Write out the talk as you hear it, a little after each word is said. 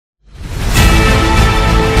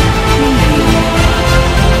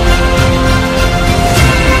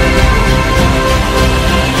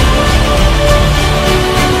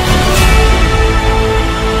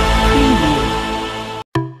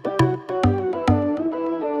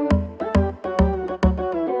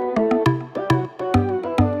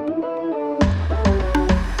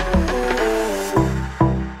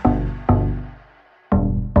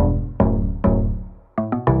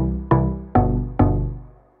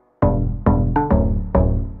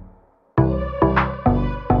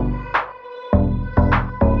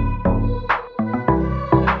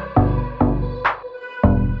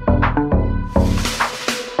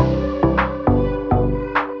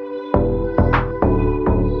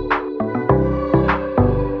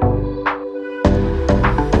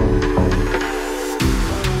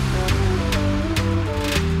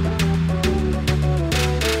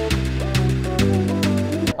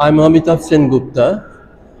I'm Amitabh Sengupta,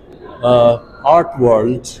 Art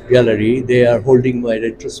World Gallery. They are holding my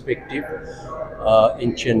retrospective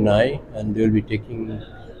in Chennai, and they will be taking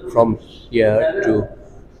from here to.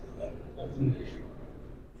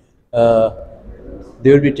 Uh,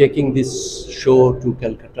 they will be taking this show to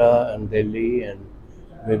Calcutta and Delhi and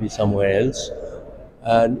maybe somewhere else.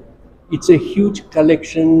 And it's a huge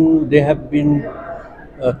collection. They have been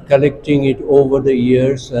collecting it over the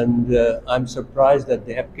years, and I'm surprised that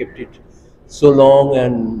they have kept it so long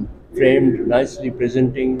and framed nicely,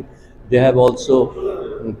 presenting. They have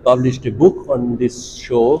also published a book on this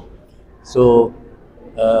show, so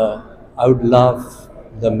I would love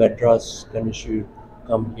the Madras Ganesh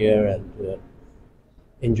come here and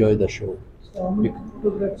enjoy the show.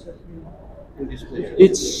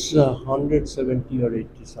 It's 170 or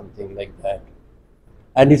 80, something like that.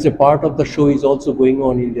 And it's a part of the show is also going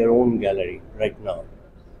on in their own gallery right now.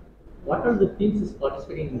 What are the pieces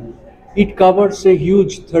participating in this? It covers a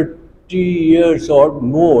huge 30 years or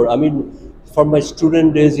more. I mean, from my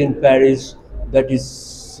student days in Paris, that is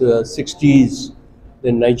 60s,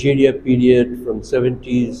 then Nigeria period from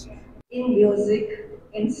 70s. In music,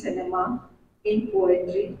 in cinema, in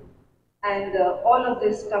poetry, and all of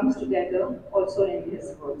this comes together also in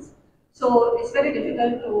his works. So it's very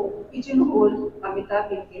difficult to pigeonhole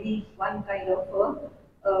Amitabh in any one kind of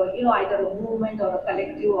either a movement or a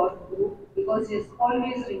collective or group, because he's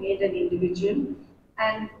always remained an individual,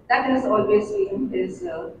 and that has always been his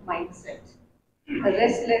mindset. A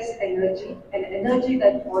restless energy, an energy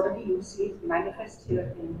that already you see manifest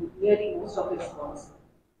here in nearly most of his works.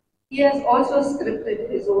 He has also scripted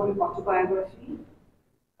his own autobiography,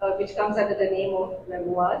 which comes under the name of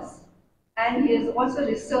Memoirs, and he has also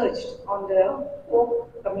researched on the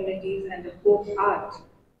folk communities and the folk art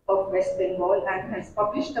of West Bengal and has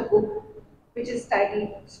published a book which is titled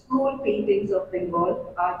Scroll Paintings of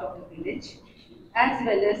Bengal, Art of the Village, as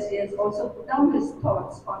well as he has also put down his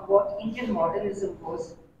thoughts on what Indian modernism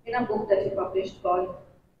was in a book that he published called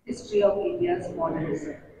History of India's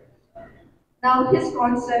Modernism. Now, his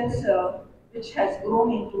concepts, which has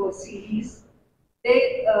grown into a series,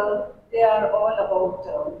 they are all about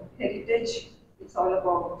heritage. It's all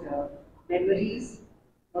about memories,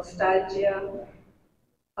 nostalgia,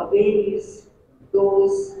 Havelis,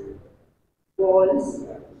 doors, walls,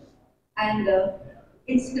 and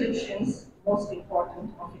inscriptions, most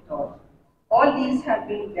important of it all. All these have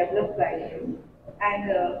been developed by him,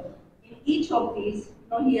 and in each of these,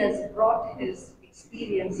 he has brought his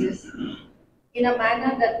experiences in a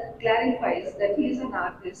manner that clarifies that he is an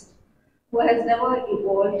artist who has never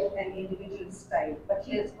evolved an individual style, but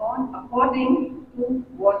he has gone according to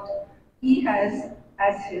what he has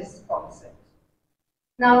as his concept.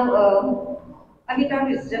 Now,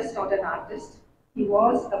 Amitabh is just not an artist. He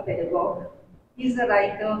was a pedagogue. He's a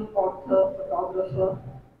writer, author, photographer,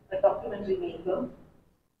 a documentary maker,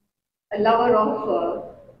 a lover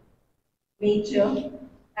of nature,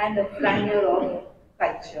 and a flanger of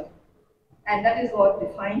culture. And that is what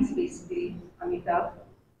defines basically Amitabh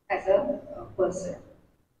as a person.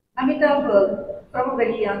 Amitabh, from a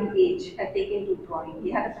very young age, had taken to drawing.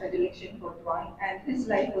 He had a predilection for drawing, and his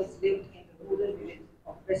life was lived in the rural village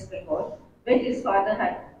of West Bengal, where his father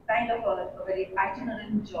had kind of a very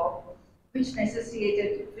itinerant job, which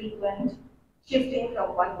necessitated frequent shifting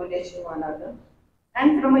from one village to another.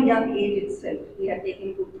 And from a young age itself, he had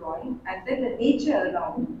taken to drawing, and then the nature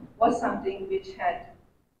around was something which had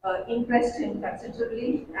impressed him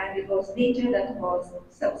considerably, and it was nature that was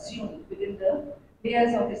subsumed within the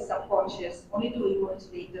layers of his subconscious, only to emerge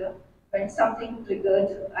later when something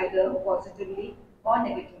triggered either positively or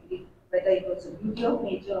negatively, whether it was the beauty of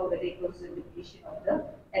nature or whether it was the depletion of the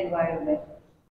environment.